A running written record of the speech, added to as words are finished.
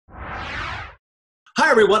Hi,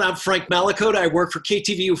 everyone. I'm Frank Mallicoat. I work for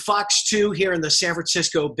KTVU Fox 2 here in the San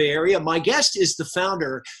Francisco Bay Area. My guest is the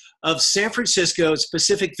founder of San Francisco's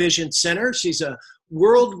Pacific Vision Center. She's a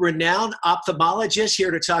world-renowned ophthalmologist here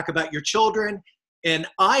to talk about your children and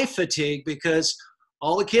eye fatigue, because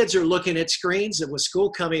all the kids are looking at screens, and with school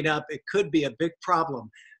coming up, it could be a big problem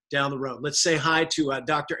down the road. Let's say hi to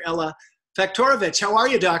Dr. Ella Faktorovich. How are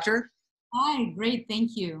you, doctor? Hi, great,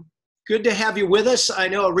 thank you. Good to have you with us. I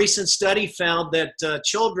know a recent study found that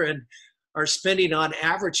children are spending on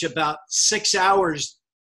average about 6 hours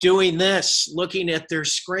doing this, looking at their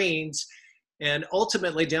screens, and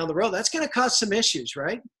ultimately down the road, that's going to cause some issues,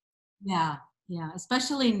 right? Yeah,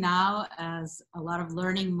 especially now as a lot of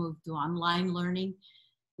learning moved to online learning.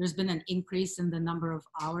 There's been an increase in the number of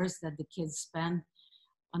hours that the kids spend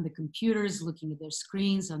on the computers, looking at their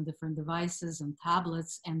screens on different devices and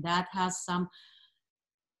tablets, and that has some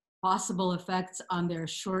possible effects on their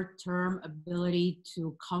short-term ability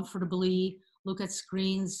to comfortably look at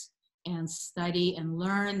screens and study and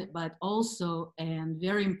learn, but also, and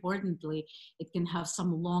very importantly, it can have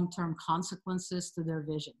some long-term consequences to their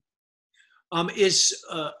vision. Is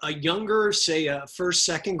a younger, say a first,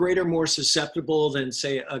 second grader more susceptible than,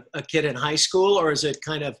 say, a kid in high school, or is it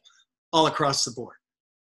kind of all across the board?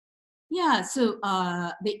 Yeah, so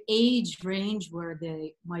the age range where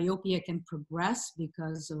the myopia can progress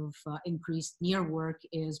because of increased near work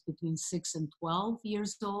is between 6 and 12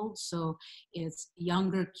 years old. So it's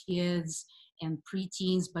younger kids and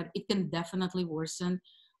preteens, but it can definitely worsen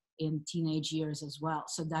in teenage years as well.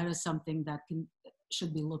 So that is something that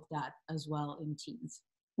should be looked at as well in teens.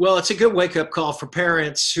 Well, it's a good wake-up call for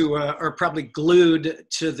parents who are probably glued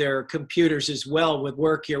to their computers as well with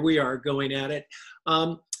work. Here we are going at it.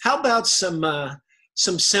 How about some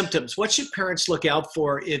symptoms? What should parents look out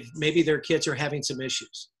for if maybe their kids are having some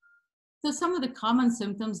issues? So some of the common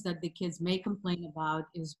symptoms that the kids may complain about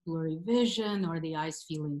is blurry vision, or the eyes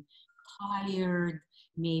feeling tired,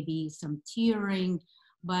 maybe some tearing,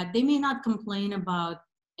 but they may not complain about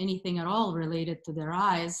anything at all related to their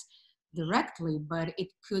eyes directly, but it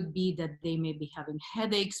could be that they may be having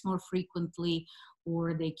headaches more frequently,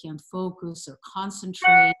 or they can't focus or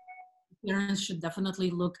concentrate. Parents should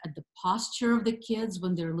definitely look at the posture of the kids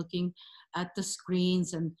when they're looking at the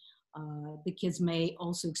screens, and the kids may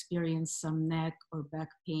also experience some neck or back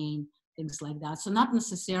pain, things like that. So not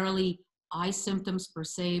necessarily eye symptoms per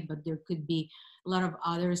se, but there could be a lot of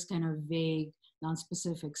others kind of vague,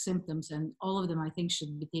 non-specific symptoms, and all of them I think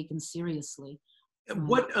should be taken seriously.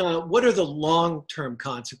 What are the long-term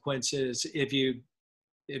consequences if you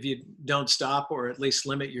don't stop or at least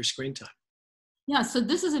limit your screen time? Yeah, so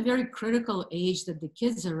this is a very critical age that the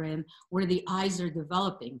kids are in, where the eyes are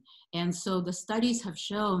developing. And so the studies have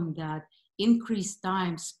shown that increased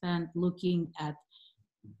time spent looking at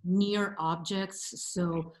near objects,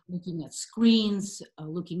 so looking at screens,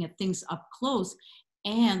 looking at things up close,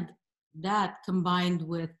 and that combined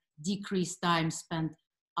with decreased time spent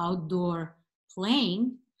outdoor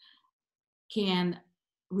playing can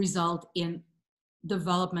result in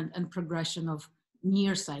development and progression of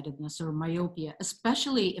nearsightedness or myopia,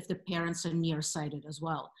 especially if the parents are nearsighted as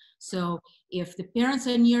well. So if the parents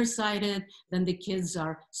are nearsighted, then the kids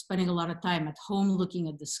are spending a lot of time at home looking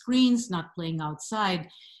at the screens, not playing outside.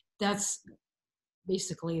 That's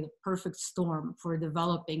basically the perfect storm for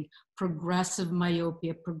developing progressive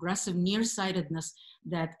myopia, progressive nearsightedness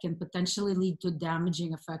that can potentially lead to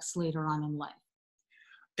damaging effects later on in life.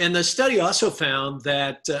 And the study also found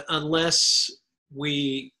that unless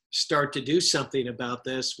we start to do something about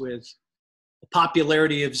this with the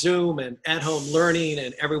popularity of Zoom and at-home learning,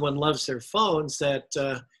 and everyone loves their phones, that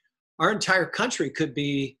our entire country could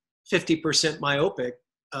be 50% myopic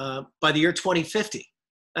by the year 2050.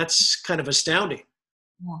 That's kind of astounding.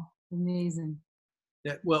 Yeah, amazing.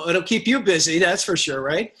 Yeah, well, it'll keep you busy, that's for sure,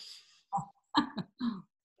 right?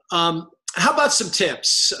 How about some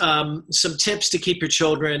tips? Some tips to keep your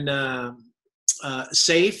children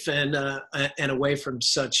safe and away from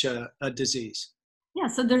such a disease. Yeah,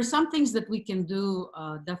 so there's some things that we can do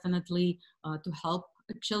definitely to help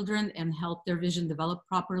children and help their vision develop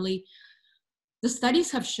properly. The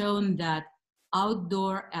studies have shown that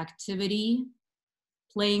outdoor activity,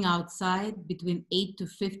 playing outside between 8 to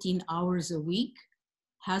 15 hours a week,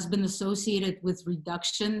 has been associated with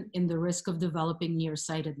reduction in the risk of developing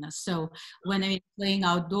nearsightedness. So when I'm playing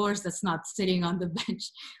outdoors, that's not sitting on the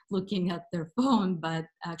bench looking at their phone, but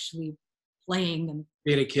actually playing and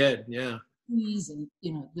being a kid, yeah. And,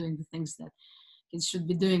 doing the things that kids should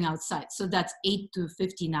be doing outside. So that's 8 to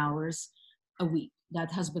 15 hours a week.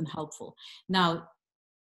 That has been helpful. Now,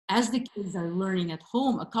 as the kids are learning at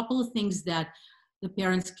home, a couple of things that the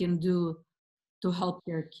parents can do to help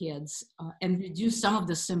their kids and reduce some of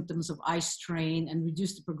the symptoms of eye strain and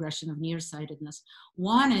reduce the progression of nearsightedness.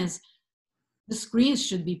 One is the screens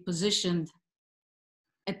should be positioned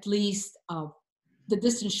at least, the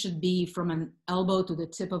distance should be from an elbow to the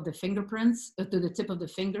tip of the fingerprints, to the tip of the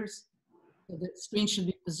fingers. So the screen should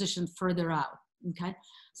be positioned further out, okay?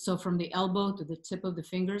 So from the elbow to the tip of the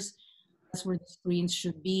fingers, that's where the screens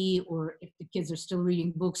should be, or if the kids are still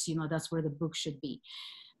reading books, you know, that's where the book should be.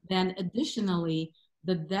 Then additionally,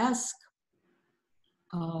 the desk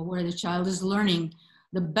where the child is learning,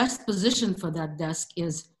 the best position for that desk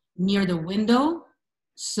is near the window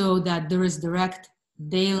so that there is direct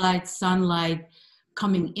daylight, sunlight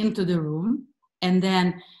coming into the room. And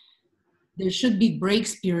then there should be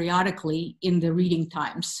breaks periodically in the reading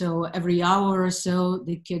time. So every hour or so,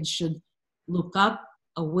 the kids should look up,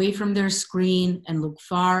 away from their screen, and look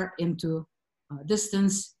far into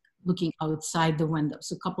distance, looking outside the window.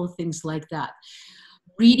 So a couple of things like that.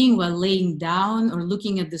 Reading while laying down or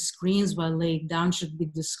looking at the screens while laying down should be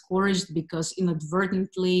discouraged because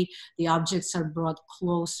inadvertently the objects are brought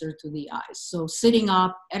closer to the eyes. So sitting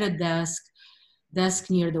up at a desk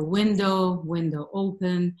near the window, window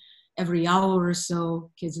open, every hour or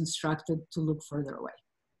so, kids instructed to look further away.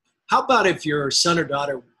 How about if your son or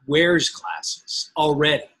daughter wears glasses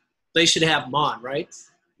already? They should have them on, right?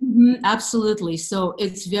 Mm-hmm, absolutely. So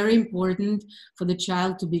it's very important for the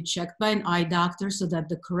child to be checked by an eye doctor so that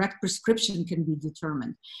the correct prescription can be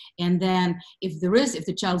determined. And then if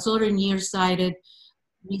the child's already nearsighted,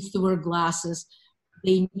 needs to wear glasses,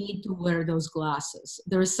 they need to wear those glasses.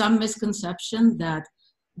 There is some misconception that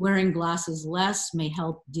wearing glasses less may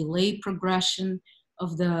help delay progression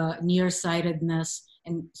of the nearsightedness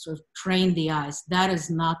and sort of train the eyes. That is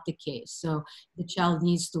not the case. So the child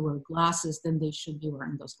needs to wear glasses, then they should be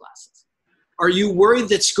wearing those glasses. Are you worried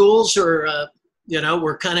that schools are,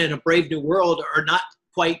 we're kind of in a brave new world, are not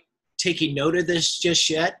quite taking note of this just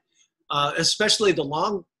yet, especially the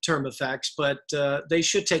long-term effects, but they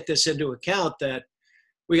should take this into account that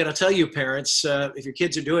we got to tell you parents, if your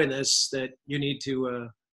kids are doing this, that you need to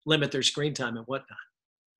limit their screen time and whatnot.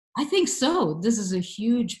 I think so. This is a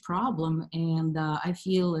huge problem, and I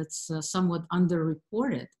feel it's somewhat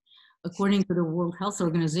underreported. According to the World Health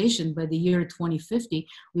Organization, by the year 2050,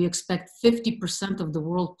 we expect 50% of the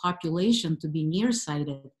world population to be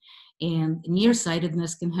nearsighted, and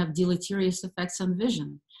nearsightedness can have deleterious effects on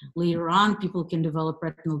vision. Later on, people can develop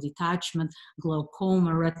retinal detachment,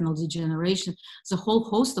 glaucoma, retinal degeneration. It's a whole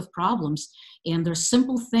host of problems, and there's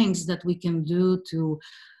simple things that we can do to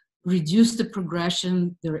reduce the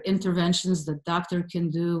progression. There are interventions that doctor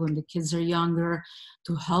can do when the kids are younger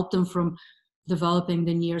to help them from developing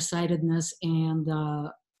the nearsightedness. And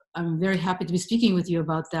I'm very happy to be speaking with you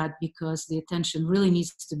about that because the attention really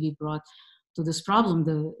needs to be brought to this problem.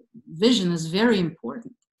 The vision is very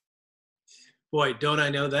important. Boy, don't I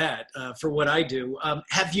know that for what I do.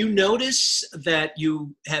 Have you noticed that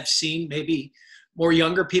you have seen maybe more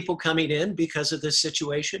younger people coming in because of this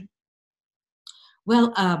situation?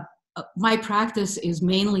 Well, my practice is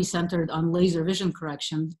mainly centered on laser vision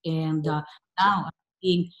correction, and now I'm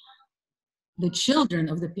seeing the children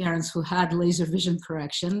of the parents who had laser vision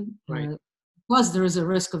correction, right. Because there is a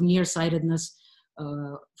risk of nearsightedness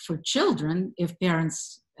for children if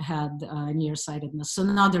parents had nearsightedness. So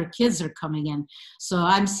now their kids are coming in. So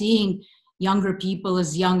I'm seeing younger people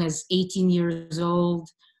as young as 18 years old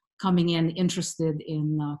coming in interested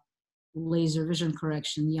in laser vision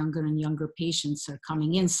correction. Younger and younger patients are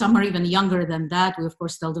coming in. Some are even younger than that. We of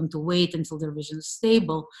course tell them to wait until their vision is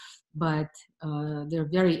stable, but they're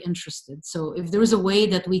very interested. So if there is a way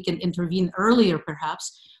that we can intervene earlier,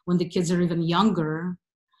 perhaps when the kids are even younger,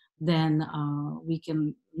 then we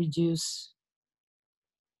can reduce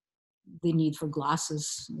the need for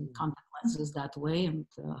glasses and contact lenses that way and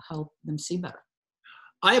help them see better.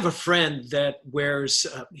 I have a friend that wears,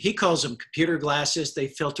 he calls them computer glasses. They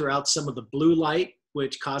filter out some of the blue light,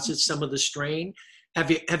 which causes some of the strain.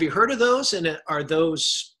 Have you heard of those? And are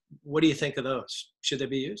those, what do you think of those? Should they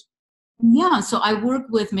be used? Yeah, so I work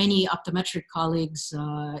with many optometric colleagues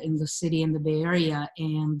in the city and the Bay Area,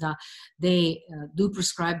 and they do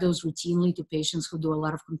prescribe those routinely to patients who do a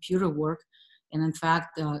lot of computer work. And in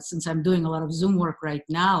fact, since I'm doing a lot of Zoom work right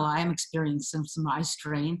now, I'm experiencing some eye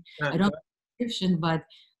strain. I don't have a prescription, but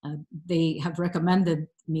they have recommended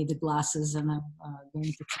me the glasses, and I'm going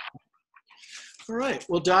to try. All right.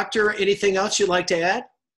 Well, doctor, anything else you'd like to add?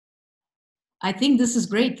 I think this is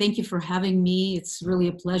great. Thank you for having me. It's really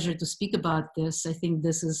a pleasure to speak about this. I think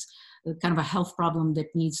this is kind of a health problem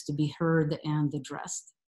that needs to be heard and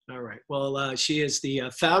addressed. All right. Well, she is the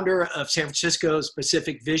founder of San Francisco's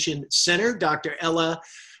Pacific Vision Center, Dr. Ella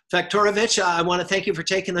Faktorovich, I want to thank you for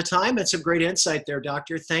taking the time and some great insight there,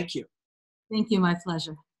 Doctor. Thank you. Thank you. My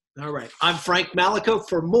pleasure. All right. I'm Frank Mallicoat.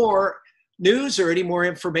 For more news or any more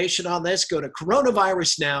information on this, go to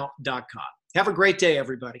coronavirusnow.com. Have a great day,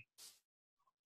 everybody.